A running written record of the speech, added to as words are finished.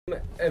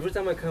every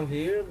time I come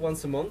here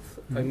once a month,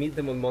 I meet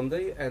them on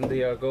Monday, and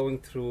they are going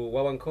through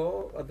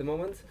Wawanko at the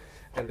moment,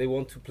 and they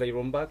want to play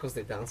rumba because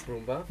they dance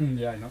rumba.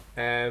 Yeah, I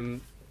know.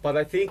 But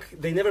I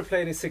think they never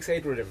play any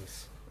 6/8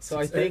 rhythms, so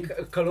I think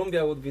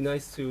Colombia would be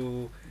nice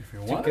to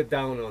get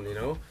down on, you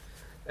know.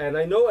 And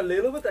I know a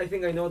little bit. I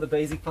think I know the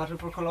basic pattern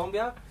for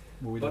Colombia.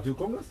 With the two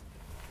congas?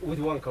 With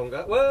one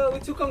conga. Well,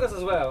 with two congas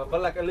as well,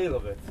 but like a little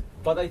bit.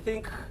 But I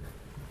think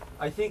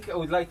I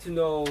would like to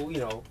know, you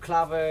know,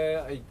 clave.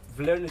 I've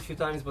learned it a few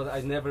times, but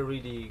I never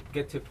really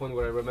get to a point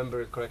where I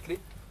remember it correctly.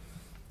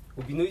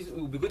 It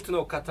would be good to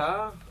know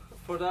kata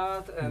for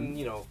that, and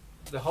you know,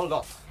 the whole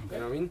lot. Okay.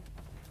 You know what I mean?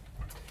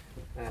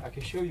 I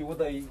can show you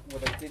what I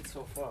did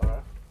so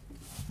far.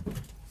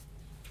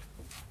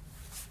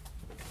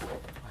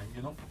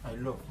 You know, I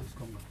love this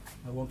conga.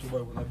 I want to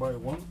buy when I buy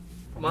one.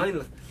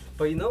 Mine,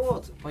 but you know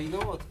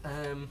what?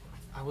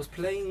 I was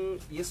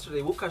playing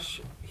yesterday.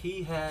 Łukasz,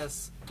 he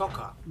has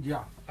toka.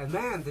 Yeah. And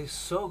man, they're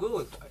so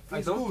good.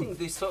 I don't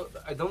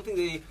think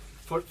they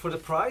for the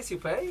price you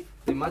pay,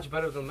 they're much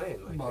better than mine.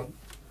 Like, but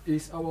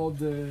it's about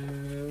the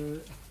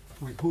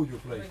with who you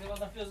play.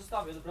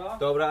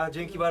 Dobra,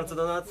 dzięki bardzo,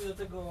 Donat.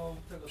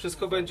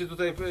 Wszystko będzie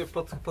tutaj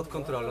pod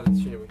kontrolą,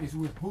 nic się nie bój. It's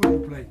with who you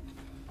play,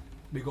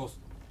 because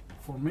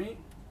for me,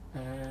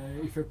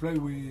 if I play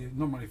with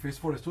normally if it's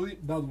for a study,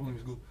 that one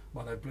is good.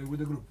 But I play with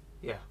the group.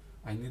 Yeah.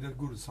 I need a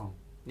good sound.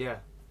 Yeah.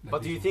 Like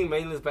but do you think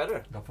main is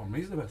better? That for me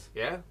is the best.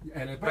 Yeah.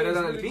 Better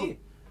than LP.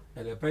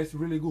 LP is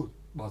really good,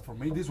 but for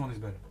me this one is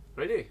better.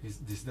 Really?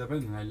 This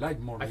depends. I like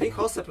more. I think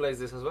Jose plays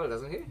this as well,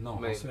 doesn't he? No,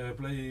 Jose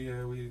play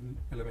with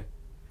LP.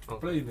 I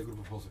play in the group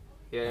of Jose.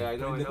 Yeah, I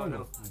know. I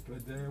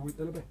played with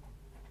LP.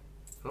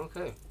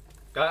 Okay.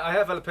 I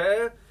have LP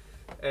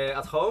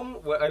at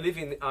home where I live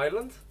in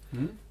Ireland,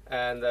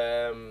 and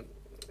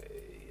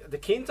the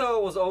quinto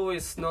was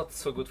always not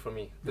so good for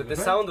me. The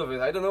sound of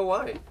it, I don't know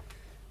why.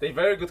 They're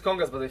very good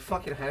congas, but they're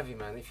fucking heavy,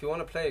 man. If you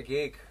want to play a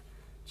gig,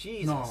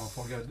 Jesus. No,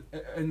 forget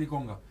any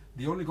conga.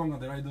 The only conga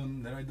that I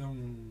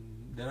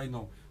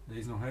know that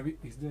is not heavy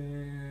is the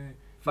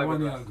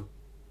Giovanni Hidalgo.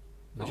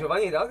 No.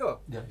 Giovanni Hidalgo?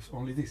 Yeah, it's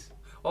only this.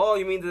 Oh,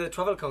 you mean the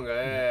travel conga?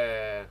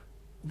 Yeah.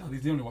 That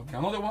is the only one.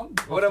 Another one.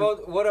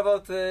 What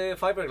about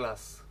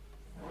fiberglass?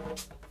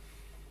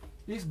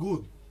 It's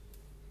good.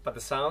 But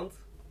the sound?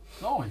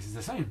 No, it's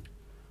the same.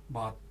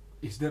 But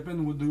it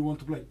depends what do you want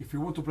to play. If you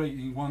want to play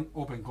in one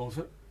open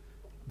concert,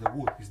 the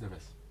wood is the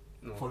best.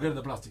 No. Forget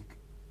the plastic.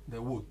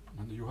 The wood.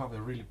 When you have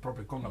a really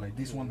proper conga like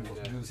this one, because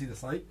you don't see the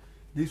side,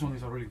 this one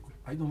is a really good.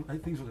 I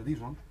think so that this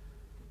one,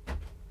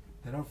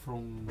 they are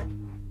from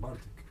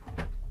Bartek.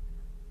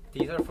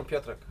 These are from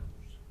Piotrek.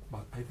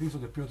 But I think so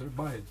that Piotrek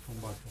buy it from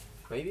Bartek.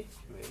 Maybe,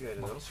 I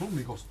don't know. Soon,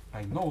 because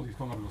I know this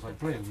conga because I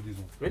play with this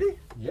one. Really?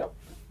 Yep.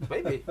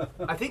 Maybe.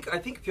 I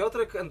think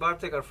Piotrek and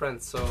Bartek are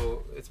friends,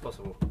 so it's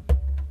possible.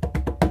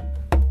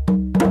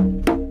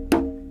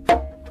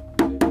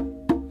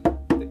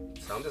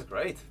 The sound is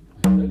great.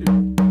 I tell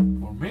you,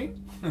 for me,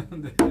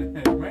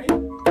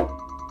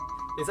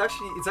 it's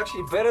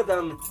actually better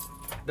than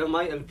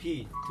my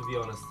LP, to be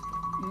honest.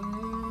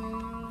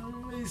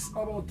 It's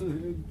about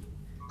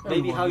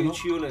maybe how you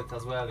tune it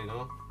as well, you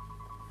know.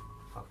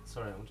 Fuck,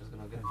 sorry, I'm just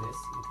gonna get this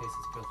in case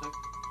it's Piotrek.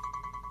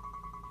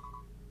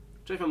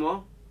 Cześć,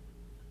 mamo.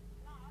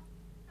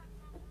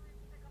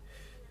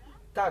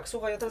 Tak,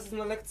 słuchaj, ja teraz jestem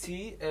na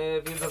lekcji,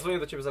 więc zadzwonię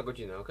do ciebie za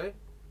godzinę, ok?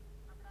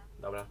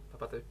 Dobra,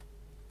 papaty.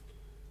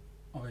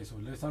 Okay, so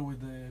let's start with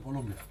the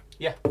Colombia.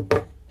 Yeah.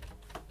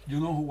 You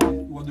know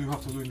what do you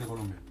have to do in the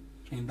Colombia?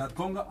 In that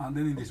conga and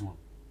then in this one.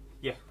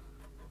 Yeah.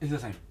 It's the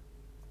same.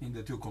 In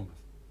the two congas.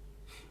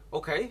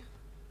 Okay.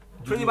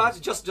 Pretty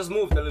much just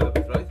moved a little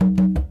bit, right?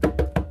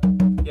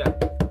 Yeah.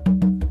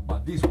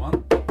 But this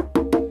one,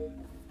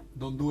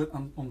 don't do it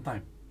on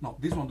time. No,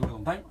 this one do it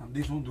on time and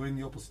this one do it in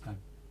the opposite time.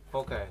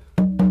 Okay.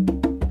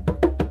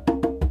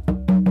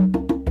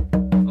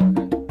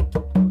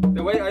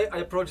 The way I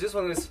approach this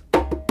one is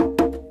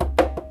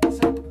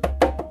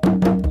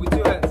with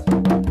two hands.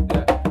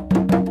 Yeah.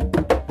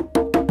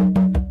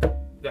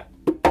 Yeah.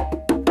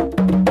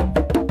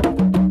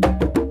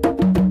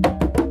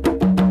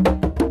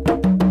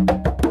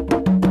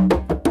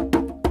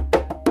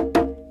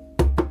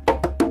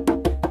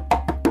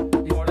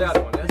 For the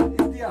other one, yeah?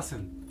 It's the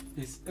accent.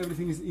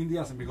 Everything is in the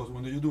accent because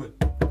when you do it,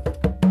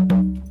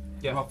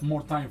 you have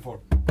more time for.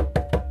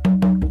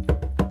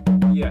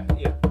 Yeah,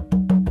 yeah.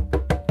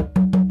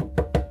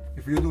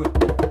 If you do it.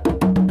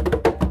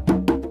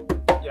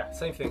 Yeah,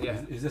 same thing,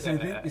 yeah. It's the same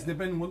thing. It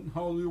depends on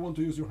how you want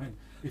to use your hand.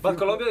 But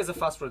Colombia is a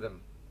fast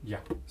rhythm.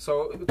 Yeah.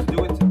 So to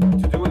do it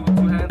with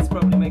two hands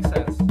probably makes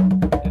sense.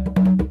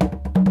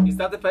 Yeah. Is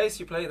that the pace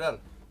you play then?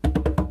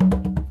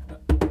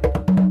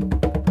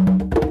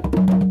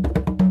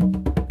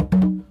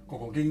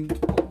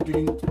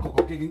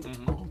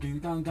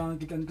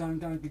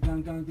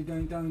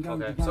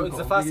 Okay, so it's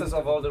the fastest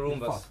of all the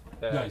rumbas.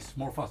 Yeah, it's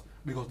more fast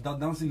because that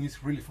dancing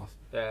is really fast.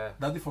 Yeah.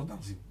 That is for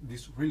dancing.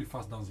 This really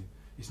fast dancing.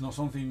 It's not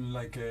something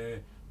like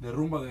the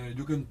rumba.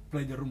 You can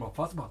play the rumba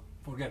fast, but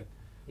forget it.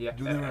 Yeah.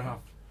 You never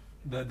have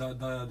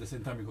the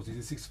same time because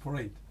it's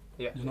 6/4/8.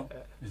 Yeah. You know,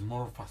 it's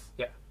more fast.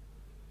 Yeah.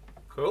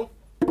 Cool.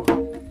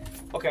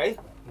 Okay.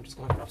 I'm just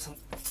gonna grab some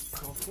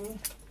coffee.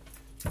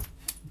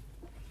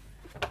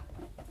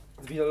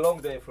 It's been a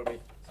long day for me,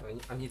 so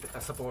I need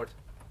a support.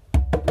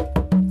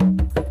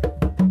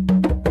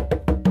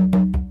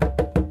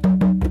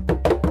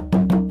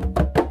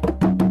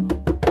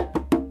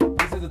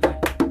 This is the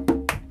time.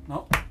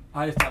 No,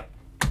 I start.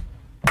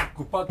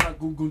 Kupata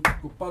kugun,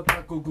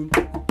 kupata kugun,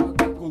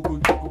 kupata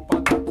kugun,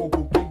 kupata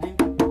kugun,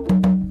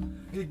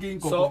 kicking,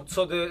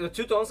 So the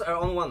two tones are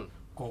on one.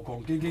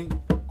 kicking.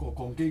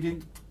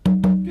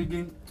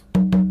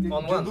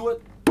 On you one. do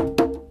it.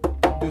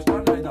 You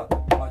start like that,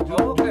 but you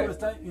okay. you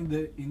start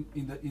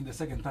in the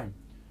second time.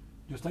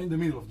 You start in the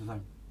middle of the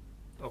time.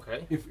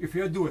 Okay. If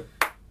you do it,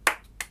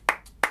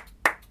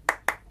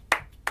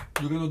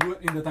 you're gonna do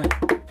it in the time.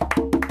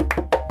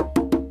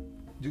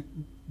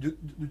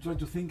 You try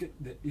to think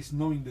that it's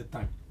knowing the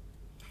time.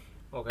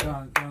 Okay.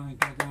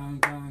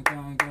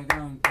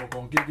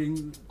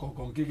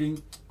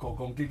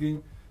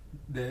 Kicking.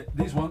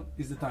 This one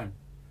is the time.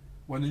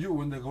 When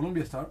the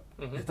Colombia start,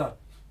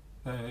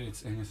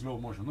 it's in slow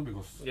motion, no?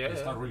 Because they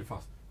start really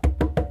fast.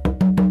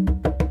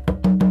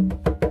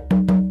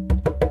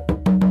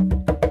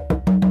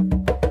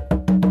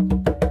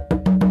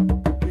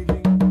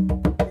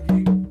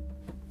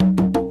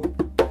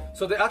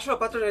 So the actual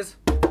pattern is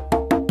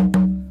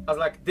as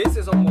like this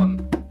is on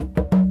one.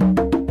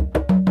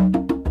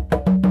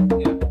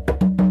 Yeah.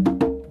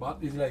 But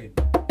it's like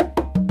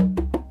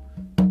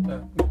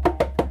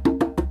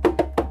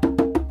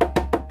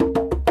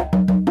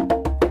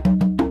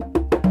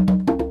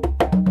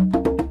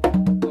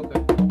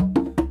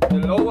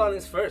one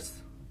is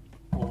first.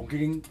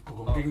 Kicking.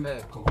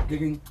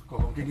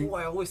 Oh,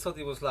 I always thought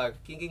it was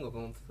like kicking.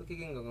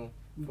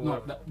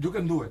 No, you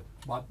can do it,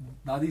 but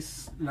that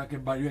is like a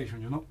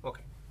variation, you know.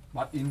 Okay.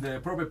 But in the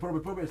proper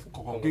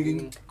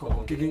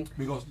kicking,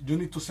 because you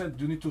need to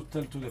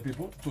tell to the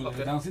people, to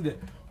the dancing, the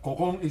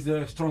cocon is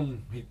the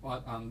strong hit,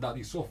 and that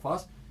is so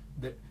fast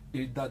that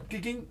that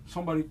kicking,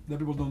 the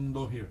people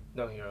don't hear.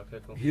 Don't hear, okay,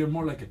 cool. Hear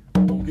more like a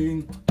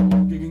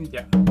kicking.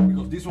 Yeah.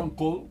 Because this one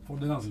call for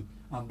the dancing,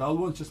 and that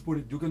one just put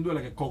it. You can do it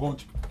like a cocon.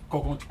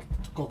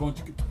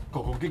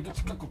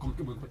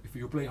 If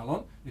you play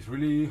alone, it's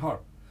really hard.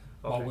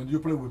 Okay. But when you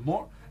play with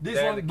more, this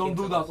then one don't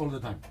do that all the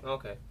time.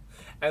 Okay.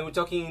 And we're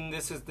talking.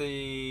 This is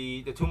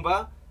the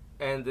tumba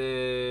and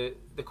the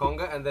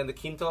conga, and then the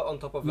quinto on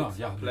top of it. No,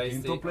 yeah, the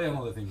quinto play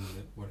another thing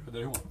wherever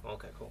you want.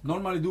 Okay, cool.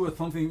 Normally do it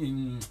something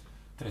in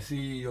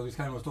tresillo or this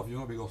kind of stuff, you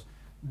know, because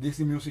this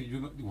music, you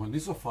know, when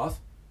it's so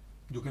fast,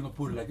 you cannot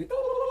put it like it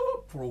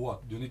for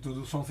what? You need to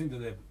do something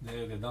that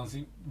the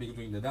dancing,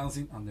 between the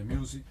dancing and the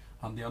music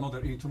and the another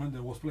instrument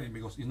that was playing,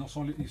 because it's not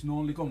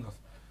only congas.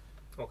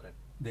 Okay.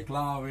 The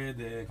clave,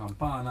 the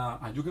campana,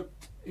 and you can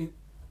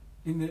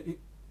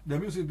the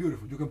music is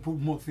beautiful. You can put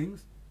more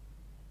things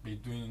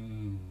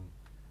between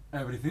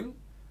everything,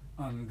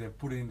 and they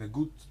put it in the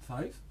good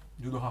size.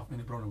 You don't have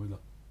any problem with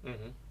that.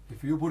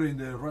 If you put it in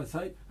the right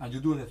side and you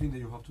do the thing that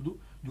you have to do,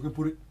 you can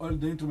put it all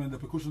the instrument, the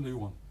percussion that you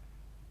want.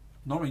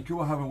 Normally in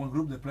Cuba, I have one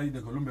group that play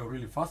the Colombia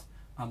really fast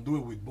and do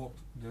it with both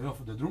the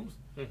drums.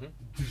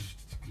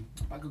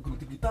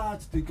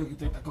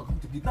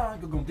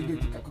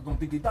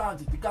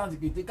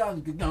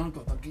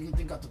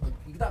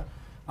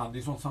 And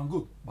this one sound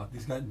good, but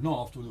this guy know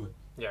how to do it.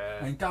 Yeah.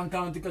 And it's like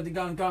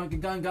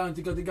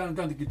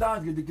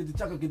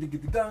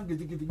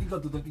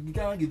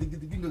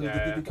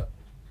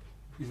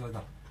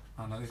that,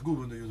 and it's good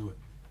when you do it.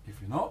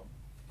 If you know,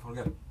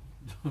 forget it.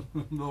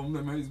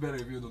 It's better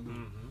if you don't do it.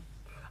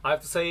 I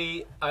have to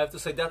say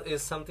that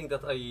is something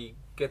that I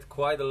get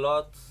quite a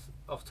lot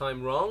of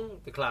time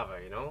wrong. The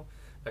clave, you know,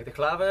 like the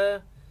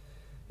clave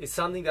is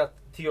something that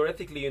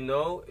theoretically you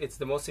know it's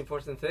the most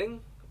important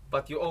thing,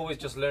 but you always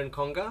just learn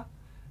conga,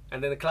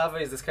 and then the clave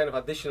is this kind of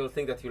additional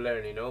thing that you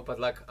learn, you know. But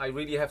like I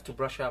really have to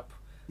brush up.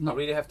 No. I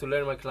really have to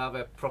learn my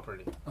clave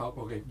properly.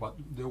 Okay, but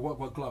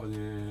what clave?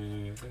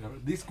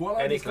 This clave?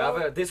 Any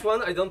clave? This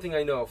one I don't think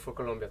I know for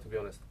Colombia, to be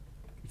honest.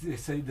 The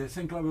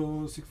same clave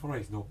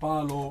 6/4/8, the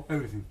palo,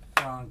 everything.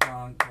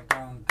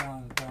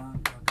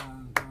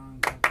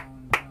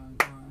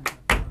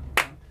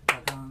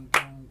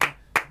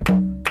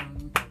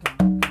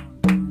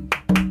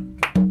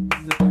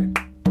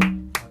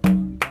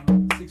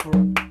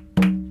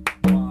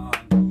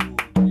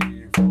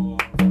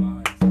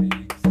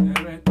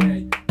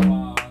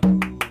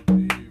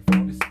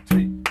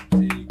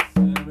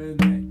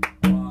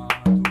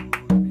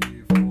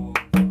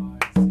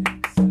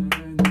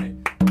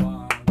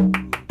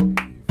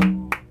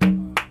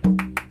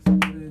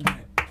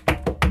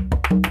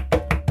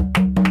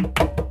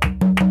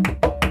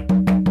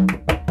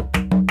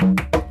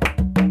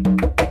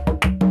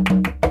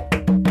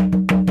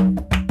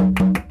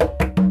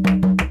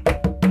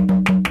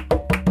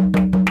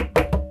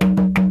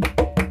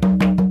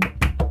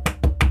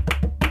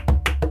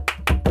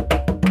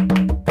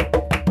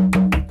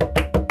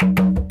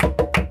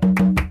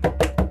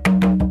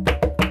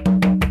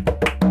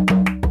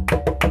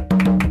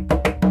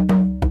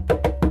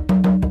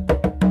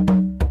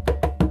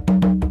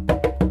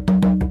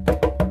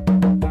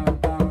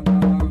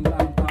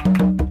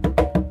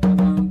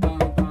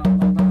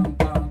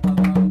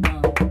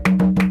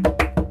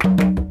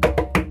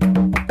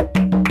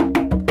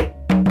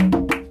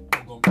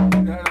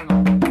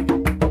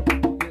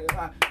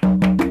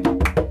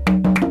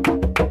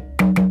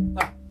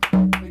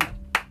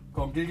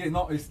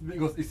 it's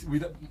because it's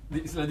with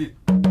it's like this.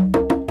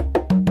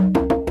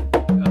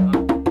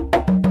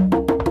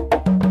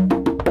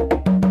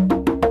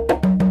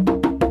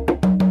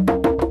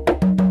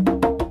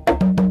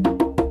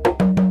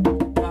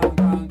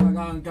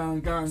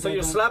 So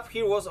your slap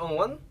here was on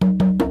one?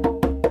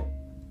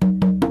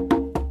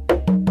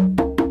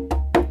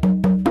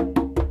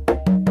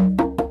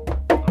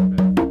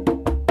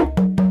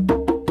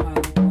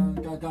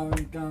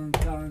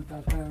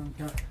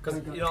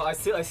 Because you know, I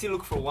still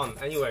look for one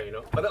anyway, you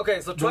know. But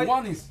okay, so try. The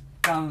one is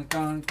can.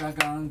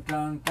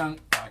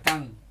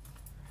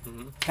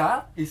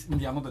 Ka is in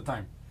the another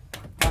time.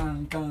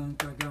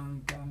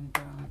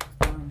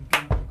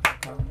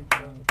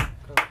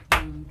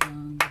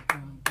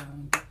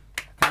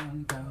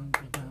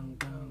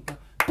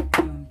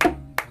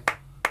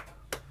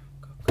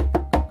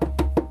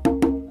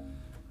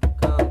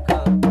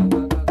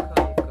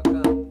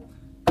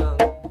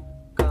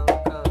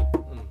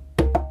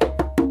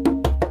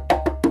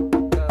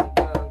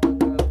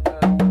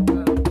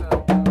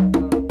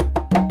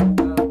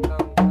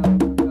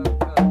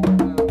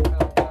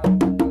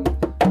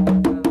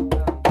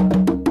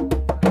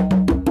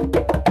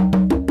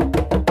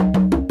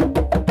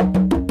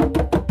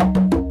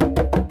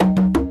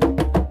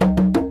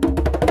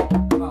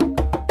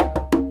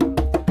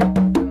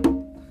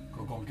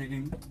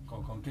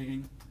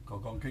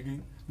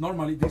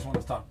 Normally this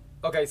one start.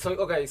 Okay, so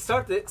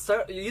start it.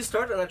 You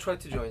start, and I try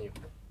to join you.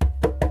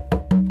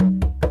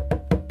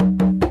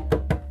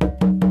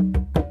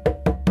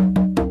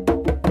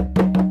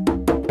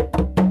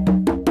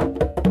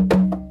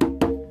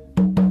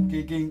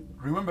 Kicking.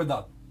 Remember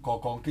that.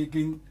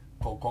 Kicking.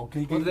 What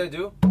did I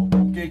do?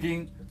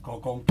 Kicking.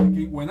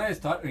 When I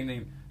start,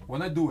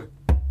 when I do it,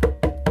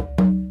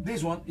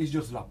 this one is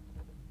just slap.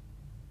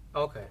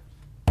 Okay.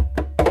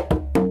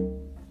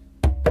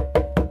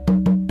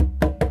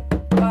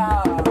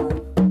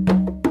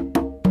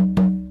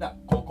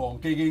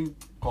 Kicking,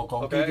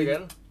 okay,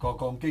 again.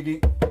 Kicking.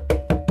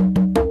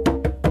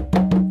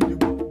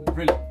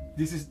 Really,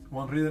 this is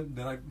one rhythm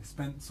that I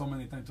spent so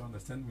many times to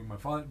understand with my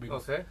father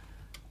because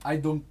I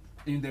don't.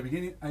 In the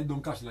beginning, I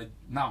don't catch like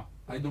now.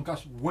 I don't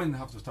catch when I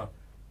have to start.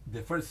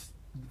 The first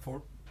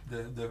for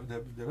the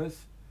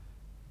best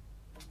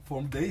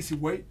from the easy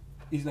way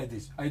is like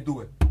this. I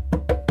do it,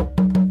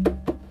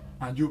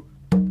 and you.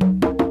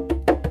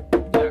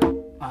 Yeah.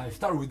 I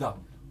start with that.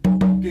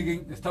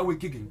 Kicking. Start with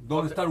kicking.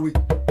 Don't start with.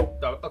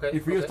 Okay.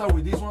 If you start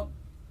with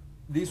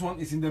this one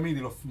is in the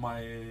middle of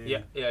my.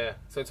 Yeah.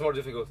 So it's more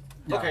difficult.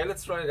 Yeah. Okay,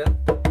 let's try again.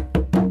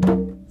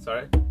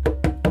 Sorry.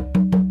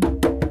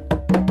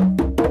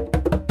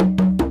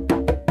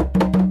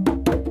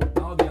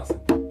 Now the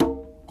accent.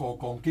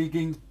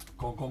 Kicking.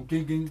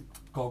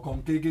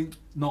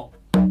 No.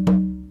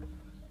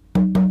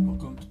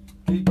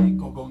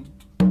 Kicking.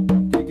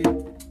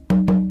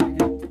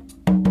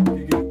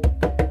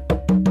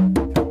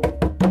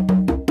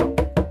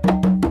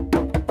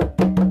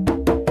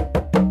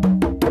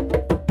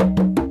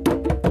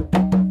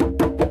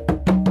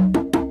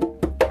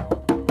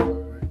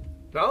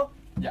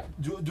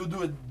 You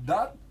do it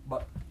that,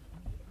 but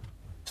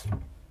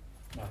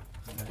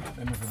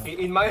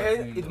in my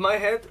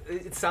head,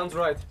 it sounds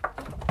right.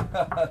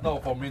 No,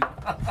 for me,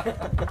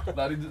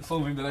 that is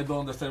something that I don't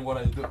understand what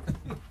I do.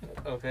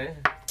 Okay.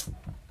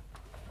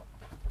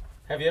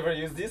 Have you ever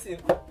used this in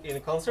a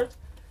concert?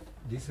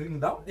 This thing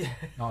down?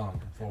 No.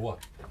 For what?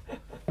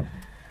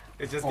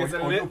 It just gets a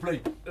little.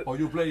 Or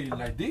you play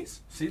like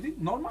this, sitting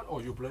normal,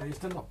 or you play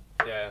stand up.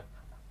 Yeah.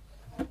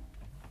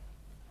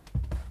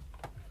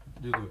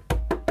 You do it.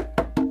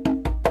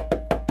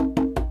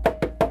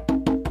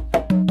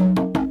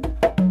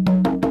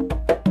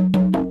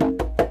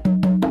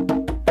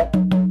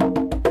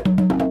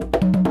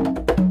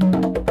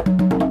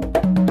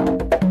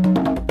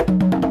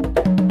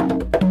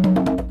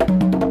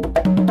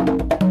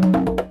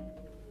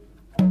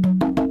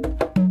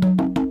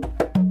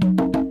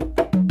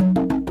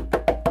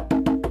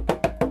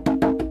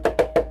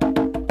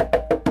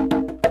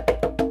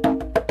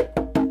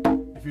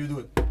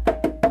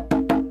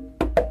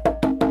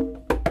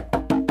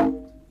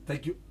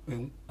 Take you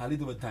a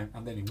little bit of time,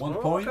 and then in one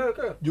point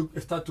you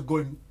start to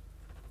going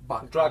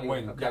back. Dragging.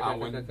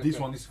 When this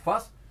one is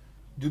fast,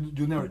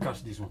 you never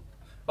catch this one.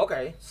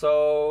 Okay,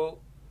 so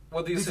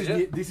what do you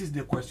suggest? This is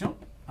the question,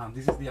 and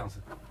this is the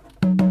answer.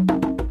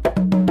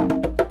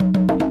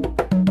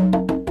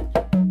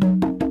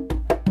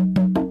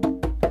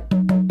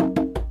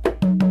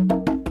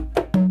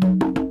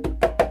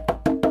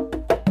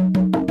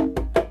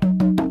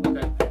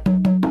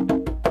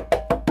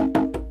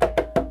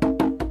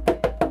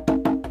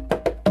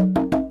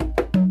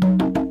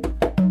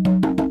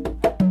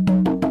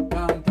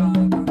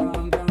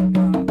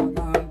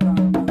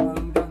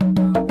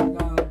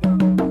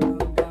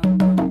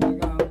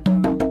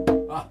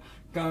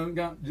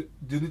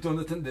 You need to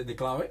understand the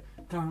clave.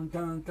 I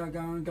need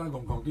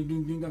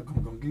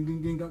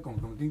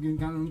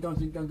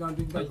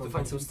to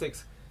find some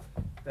sticks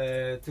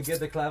to get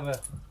the clave.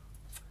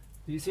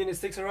 Do you see any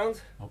sticks around?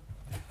 Oh.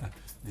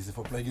 This is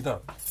for play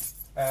guitar.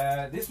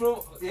 This room,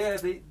 yeah,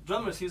 the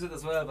drummers use it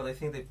as well, but I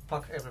think they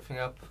pack everything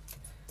up.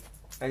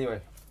 Anyway,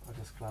 I'll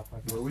just clap.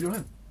 Where will you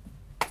hand?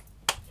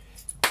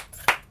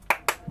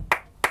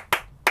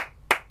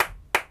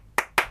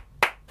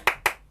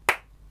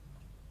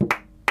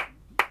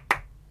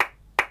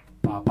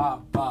 Pa pa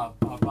pa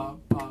pa pa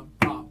pa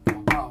pa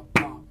pa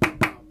pa.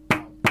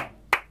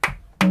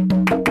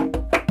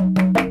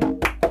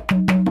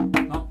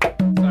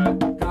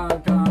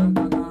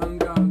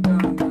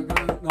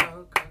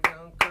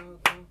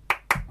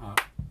 No.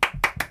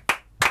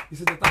 This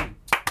is the time.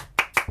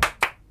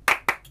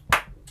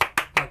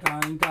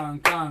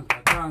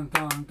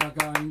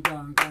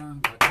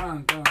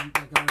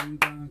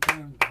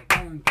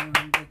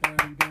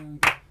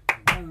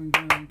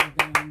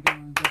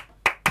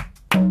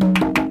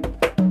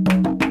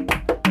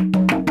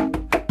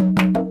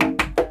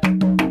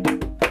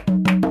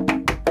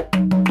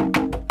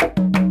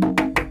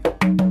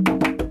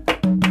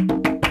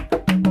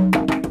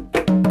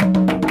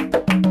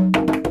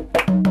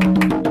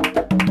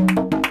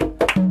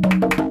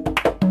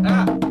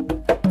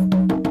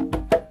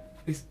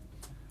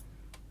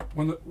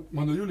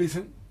 When you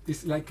listen,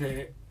 it's like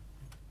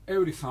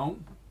every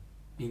sound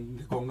in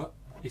the conga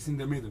is in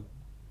the middle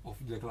of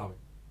the clave.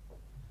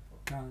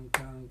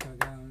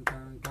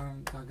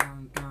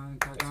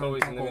 It's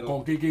always in the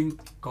middle. Kicking.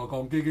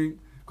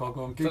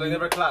 So they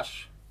never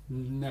clash?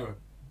 Never.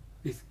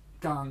 It's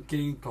can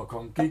king,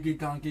 kiki,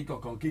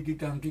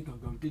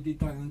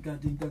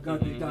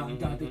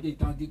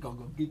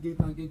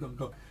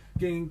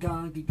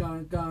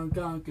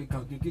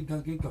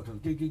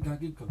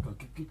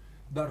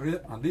 that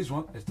rhythm, and this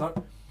one start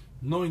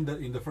knowing that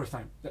in the first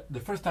time. The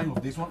first time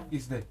of this one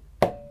is the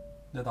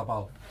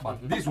tapado,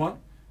 but this one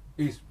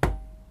is,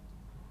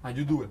 and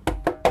you do it.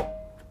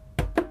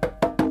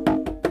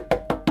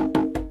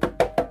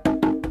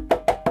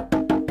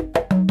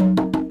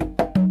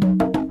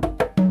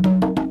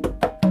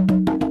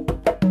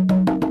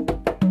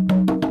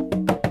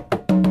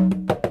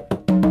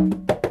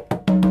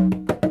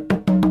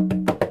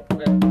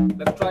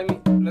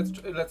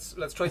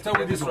 Let's try to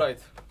get this right.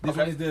 This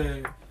one is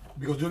the,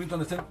 because you need to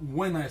understand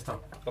when I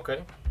start.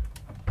 Okay.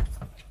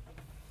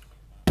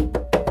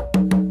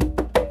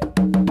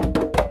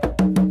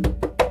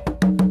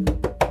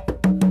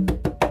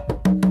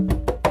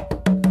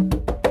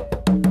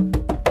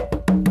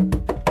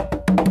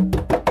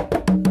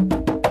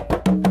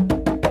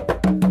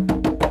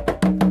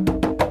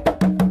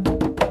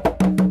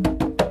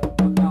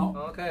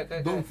 Now,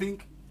 don't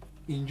think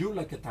in you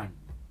like a time,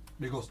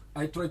 because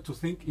I try to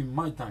think in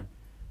my time.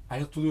 I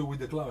have to do it with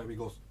the clave,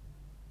 because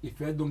if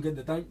I don't get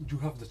the time, you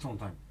have the strong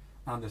time.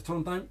 And the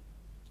strong time,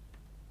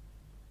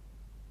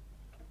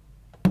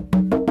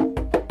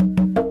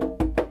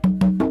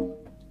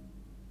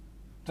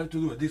 try to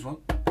do it this one.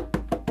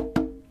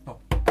 No.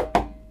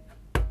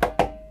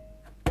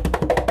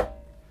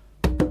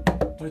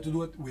 Try to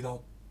do it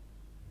without,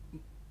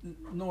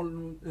 no,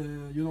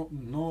 you know,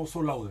 no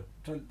so louder.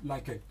 Try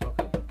like a.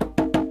 Okay.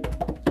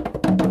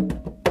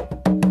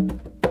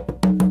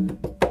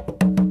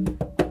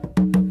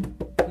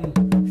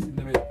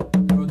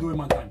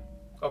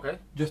 Okay.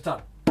 Just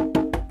start.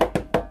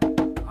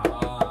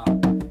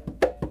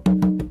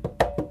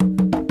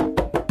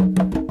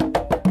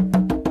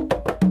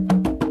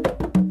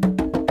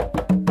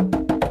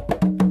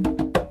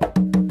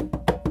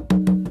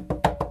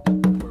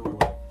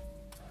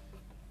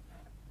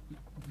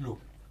 Look,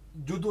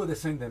 you do the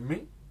same than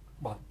me,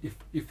 but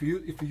if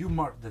you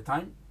mark the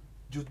time,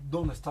 you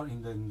don't start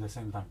in the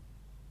same time.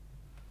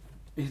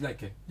 It's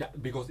like a, yeah,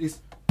 because it's.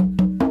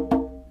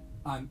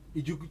 And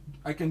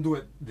I can do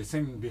it the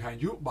same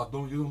behind you, but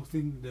you don't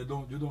think you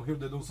don't hear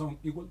they don't sound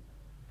equal.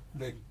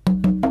 Like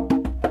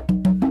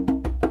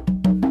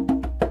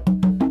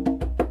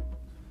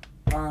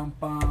pam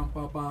pam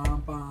pam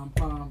pam pam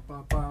pam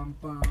pam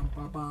pam pam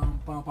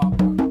pam pam pam.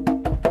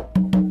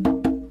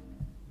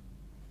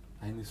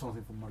 I need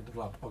something from the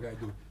club. Okay, I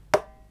do.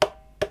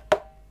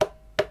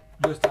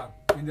 You start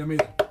in the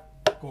middle.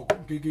 Go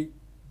kiki.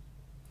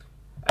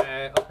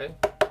 Okay.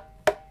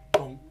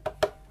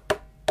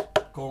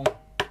 Con.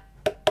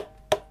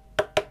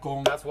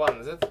 That's one,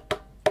 is it?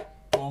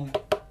 Con.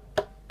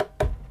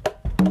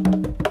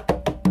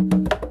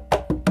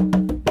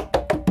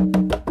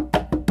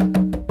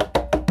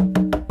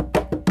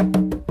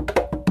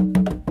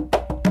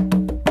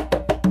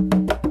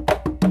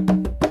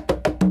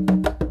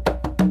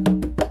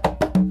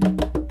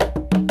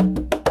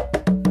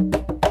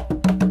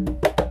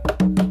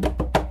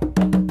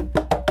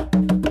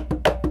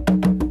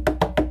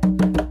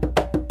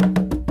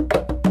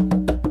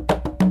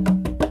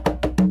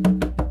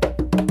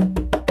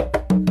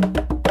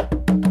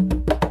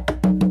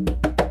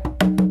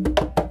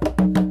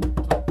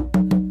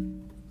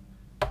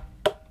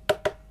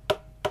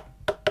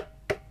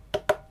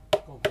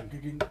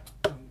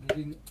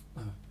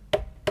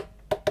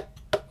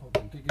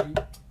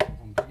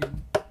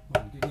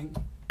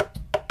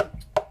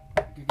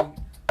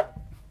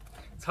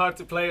 It's hard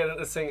to play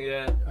and sing,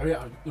 yeah.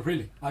 Yeah,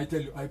 really. I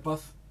tell you, I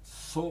pass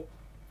so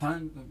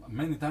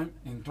many times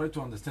and try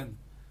to understand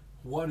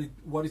what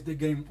is the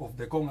game of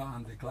the conga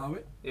and the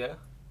clave. Yeah.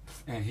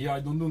 And here I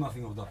don't do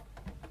nothing of that.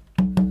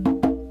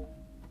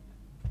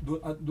 Do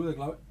the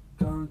clave.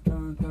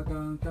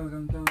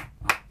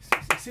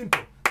 It's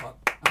simple, but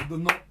I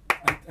don't know.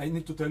 I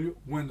need to tell you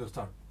when to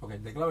start. Okay,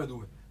 the clave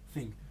do it.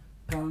 Think.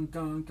 Can,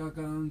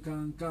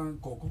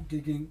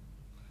 kicking.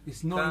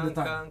 It's not in the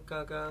time.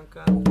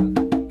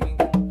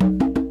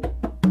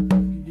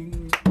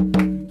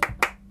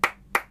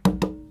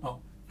 Oh.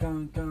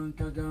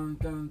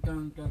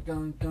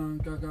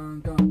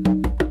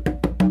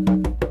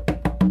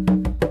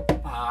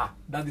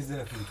 That is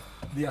the thing.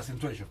 The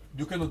accentuation.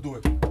 You cannot do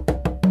it.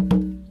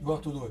 You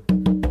have to do it.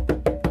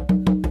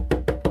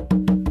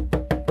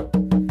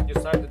 You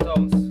start the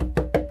tones.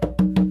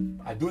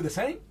 I do the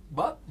same,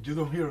 but you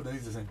don't hear that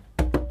it's the same.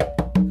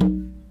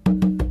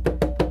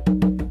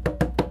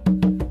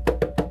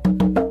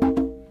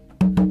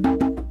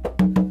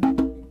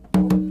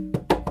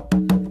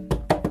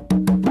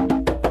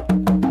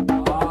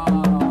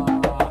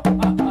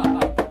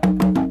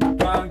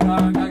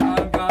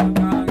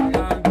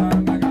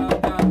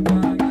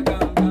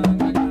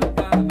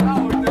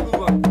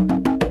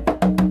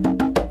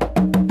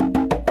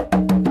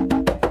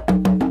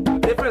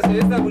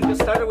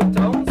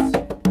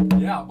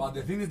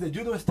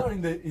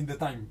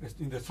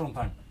 In the strong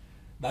time.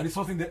 That is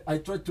something that I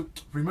try to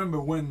remember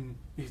when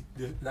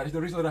that is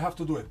the reason that I have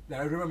to do it.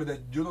 That I remember that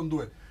you don't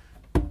do it.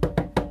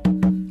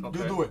 Okay.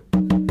 You do it.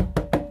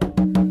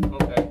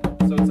 Okay.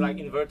 So it's like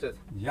inverted.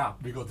 Yeah,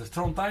 because the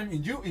strong time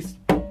in you is,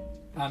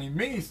 and in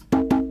me is.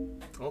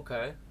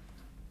 Okay.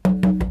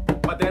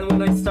 But then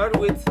when I start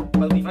with,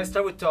 well, if I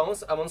start with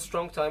tones, I'm on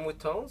strong time with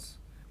tones.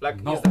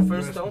 Like no, is the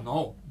first tone?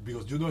 No,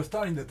 because you don't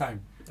start in the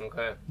time.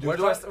 Okay. Where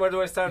do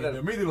I start in then?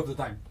 The middle of the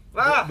time.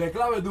 Ah! The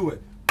clave do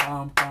it.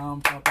 Pam,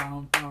 pam, pam,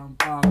 pam, pam,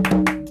 pam.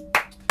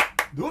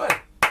 Do it.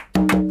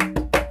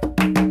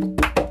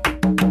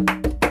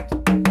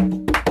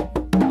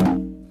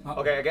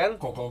 Okay, again.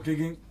 Coco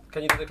kicking.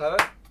 Can you do the clave?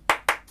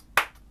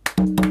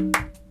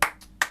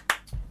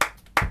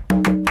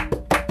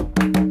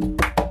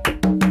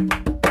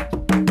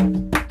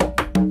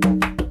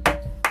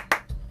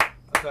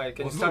 Okay,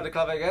 can you start the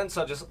clave again?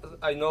 So just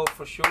I know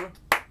for sure.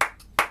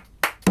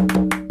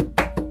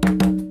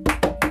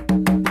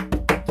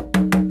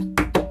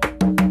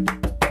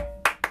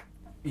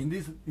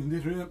 In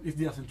this rhythm is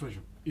the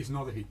accentuation, it's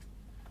not the hit.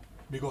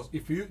 Because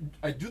if you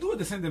do it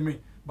the same as me,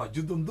 but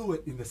you don't do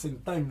it in the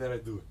same time that I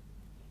do it.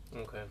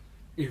 Okay.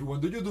 If when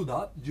do you do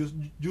that,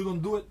 you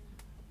don't do it.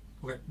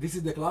 Okay, this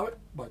is the clave,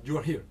 but you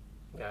are here.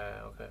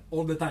 Yeah. Okay.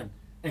 All the time,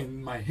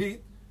 and my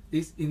hit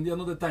is in the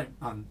another time,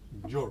 and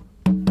your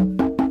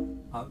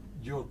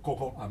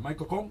cocon and my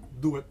cocon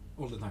do it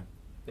all the time.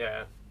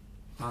 Yeah.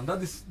 And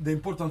that is the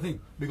important thing,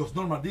 because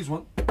normal this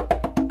one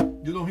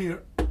you don't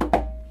hear.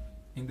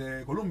 In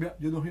the Colombia,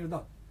 you don't hear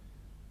that.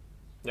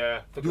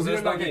 Yeah, because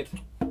there's no hit.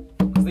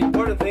 Because the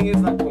important thing is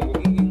like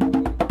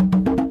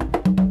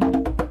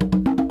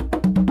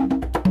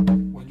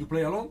when you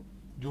play alone,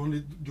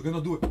 you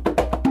cannot do it.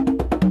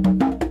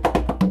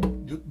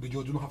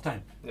 You don't have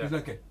time. Yeah. It's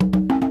like